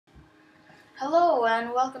Hello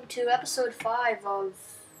and welcome to episode 5 of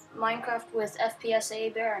Minecraft with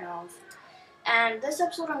FPSA Baranov. And this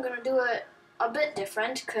episode I'm going to do it a bit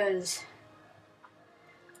different because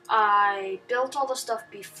I built all the stuff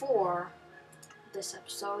before this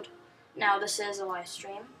episode. Now this is a live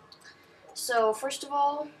stream. So first of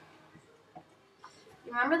all,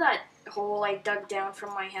 you remember that hole I dug down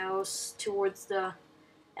from my house towards the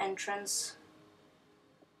entrance?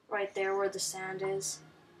 Right there where the sand is.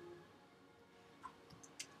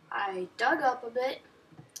 I dug up a bit,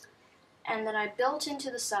 and then I built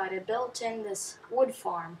into the side, I built in this wood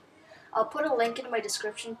farm. I'll put a link in my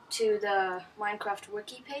description to the Minecraft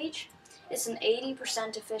wiki page. It's an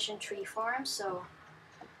 80% efficient tree farm, so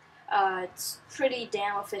it's pretty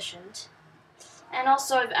damn efficient. And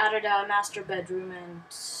also I've added a master bedroom, and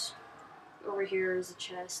over here is a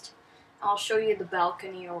chest. I'll show you the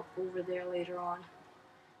balcony over there later on.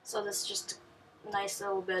 So this is just a nice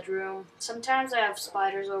little bedroom. Sometimes I have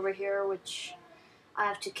spiders over here, which I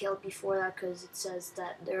have to kill before that because it says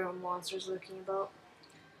that there are monsters lurking about.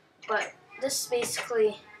 But this is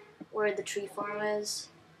basically where the tree farm is,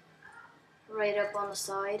 right up on the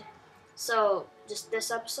side. So just this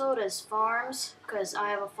episode is farms, because I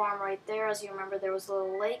have a farm right there. As you remember, there was a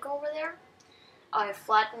little lake over there. I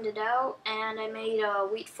flattened it out and I made a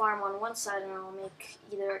wheat farm on one side, and I'll make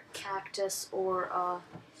either a cactus or a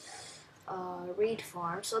reed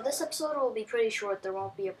farm. So this episode will be pretty short. There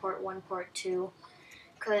won't be a part 1, part 2,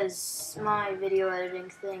 because my video editing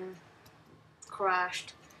thing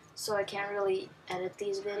crashed, so I can't really edit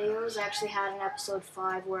these videos. I actually had an episode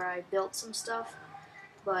 5 where I built some stuff,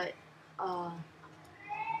 but no.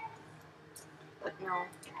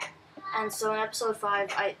 And so in episode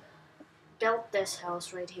 5, I built this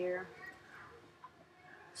house right here.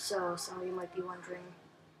 So some of you might be wondering,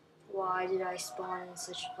 why did I spawn in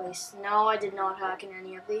such a place? No, I did not hack in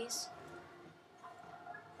any of these.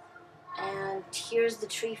 And here's the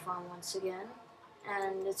tree farm once again,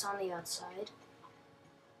 and it's on the outside.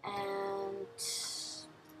 And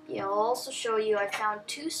yeah, I'll also show you I found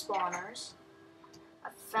 2 spawners.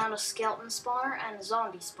 I found a skeleton spawner and a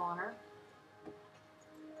zombie spawner.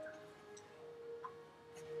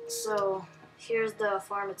 So here's the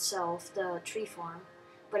farm itself, the tree farm,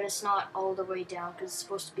 but it's not all the way down because it's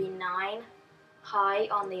supposed to be 9 high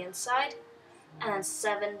on the inside, and then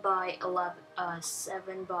 7 by 11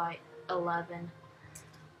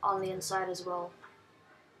 on the inside as well.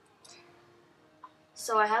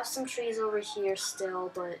 So I have some trees over here still,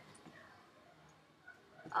 but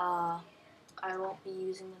I won't be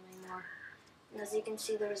using them anymore. And as you can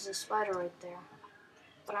see, there's a spider right there,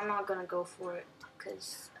 but I'm not gonna go for it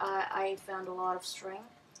because I found a lot of string.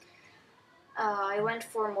 I went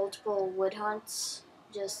for multiple wood hunts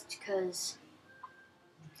just because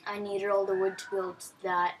I needed all the wood to build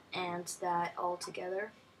that and that all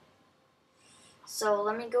together. So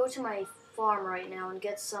let me go to my farm right now and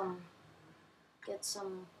get some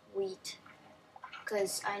wheat,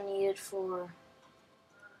 because I need it for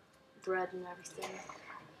bread and everything.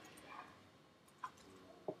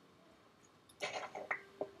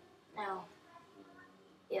 Now,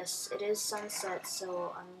 yes, it is sunset,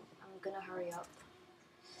 so I'm gonna hurry up.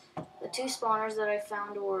 The 2 spawners that I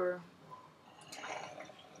found were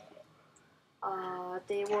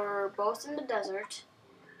they were both in the desert,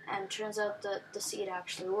 and it turns out that the seed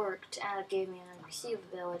actually worked, and it gave me an NPC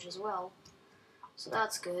village as well. So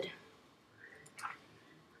that's good.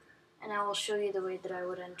 And I will show you the way that I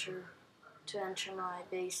would enter my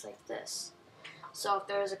base like this. So if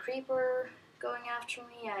there was a creeper going after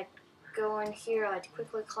me, I'd go in here, I'd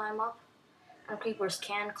quickly climb up. And creepers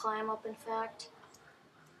can climb up, in fact.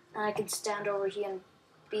 And I could stand over here and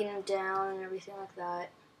beat them down and everything like that.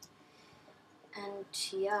 And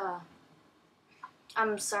yeah.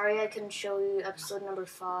 I'm sorry I couldn't show you episode number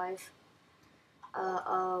 5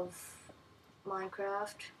 of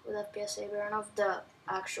Minecraft with FPSA Baranov, the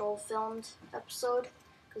actual filmed episode,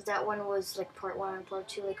 because that one was like part 1 and part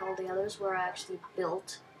 2 like all the others, where I actually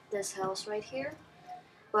built this house right here.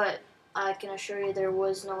 But I can assure you there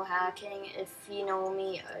was no hacking. If you know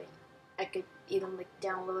me, I could even like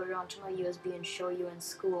download it onto my USB and show you in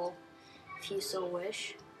school if you so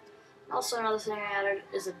wish. Also, another thing I added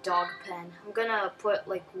is a dog pen. I'm gonna put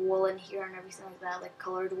like wool in here and everything like that, like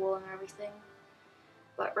colored wool and everything.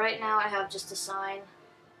 But right now I have just a sign,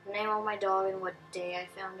 the name of my dog and what day I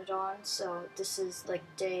found it on. So this is like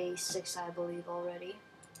day 6, I believe, already.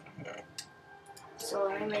 So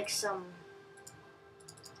let me make some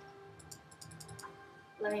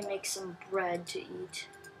bread to eat,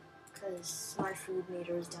 because my food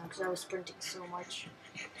meter is down because I was sprinting so much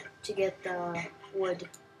to get the wood.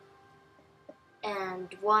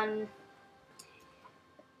 And one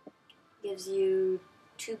gives you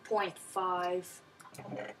 2.5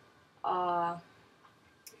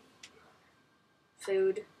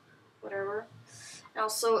 food, whatever. And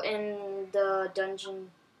also in the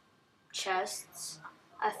dungeon chests,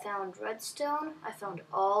 I found redstone. I found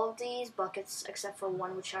all of these buckets except for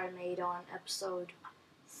one which I made on episode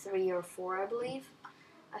 3 or 4, I believe.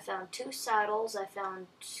 I found 2 saddles. I found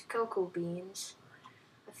cocoa beans.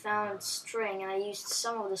 I found string, and I used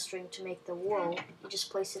some of the string to make the wool. You just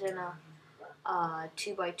place it in a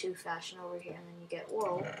 2x2 fashion over here, and then you get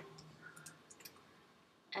wool.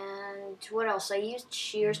 And what else? I used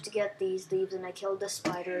shears to get these leaves, and I killed the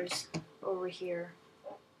spiders over here.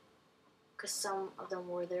 Because some of them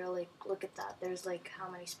were there. Like, look at that. There's like how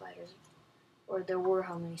many spiders? Or there were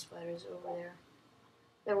how many spiders over there?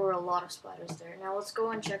 There were a lot of spiders there. Now let's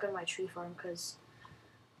go and check on my tree farm, because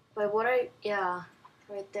right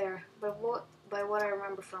there. By what I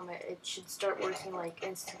remember from it, it should start working like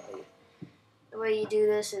instantly. The way you do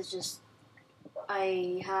this is just,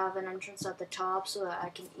 I have an entrance at the top so that I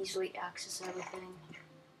can easily access everything.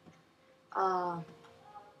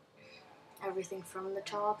 Everything from the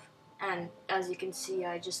top. And as you can see,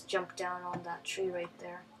 I just jumped down on that tree right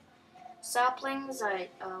there. Saplings, I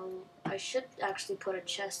should actually put a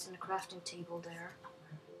chest and a crafting table there.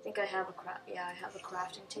 I think I have I have a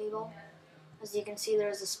crafting table. As you can see,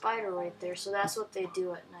 there's a spider right there, so that's what they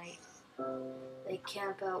do at night. They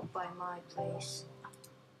camp out by my place.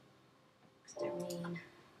 'Cause they're mean.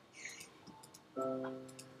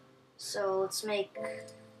 So let's make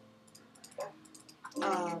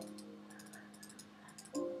a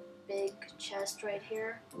big chest right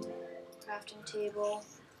here. Crafting table.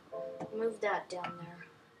 Move that down there.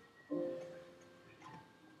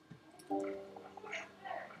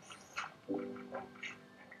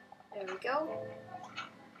 There we go.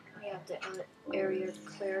 We have the area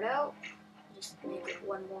cleared out. Just make it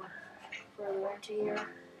one more further into here.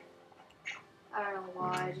 I don't know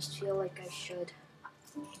why, I just feel like I should.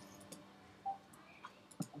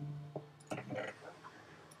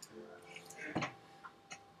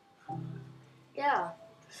 Yeah.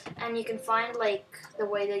 And you can find like the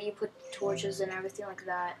way that you put torches and everything like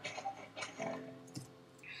that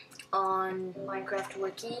on Minecraft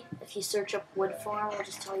Wiki. If you search up wood farm, I'll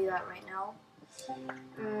just tell you that right now.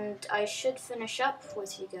 And I should finish up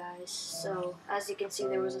with you guys. So as you can see,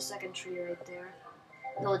 there was a second tree right there.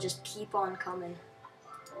 They'll just keep on coming.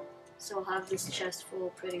 So I'll have this chest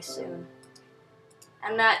full pretty soon.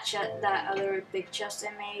 And that other big chest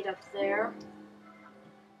I made up there,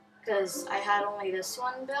 because I had only this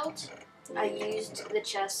one built, I used the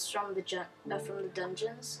chests from the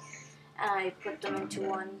dungeons, and I put them into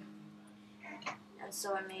one. And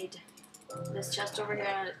so I made this chest over here,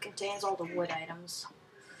 and it contains all the wood items.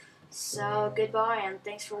 So goodbye, and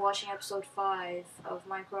thanks for watching episode 5 of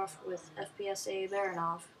Minecraft with FPSA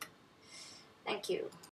Baronov. Thank you.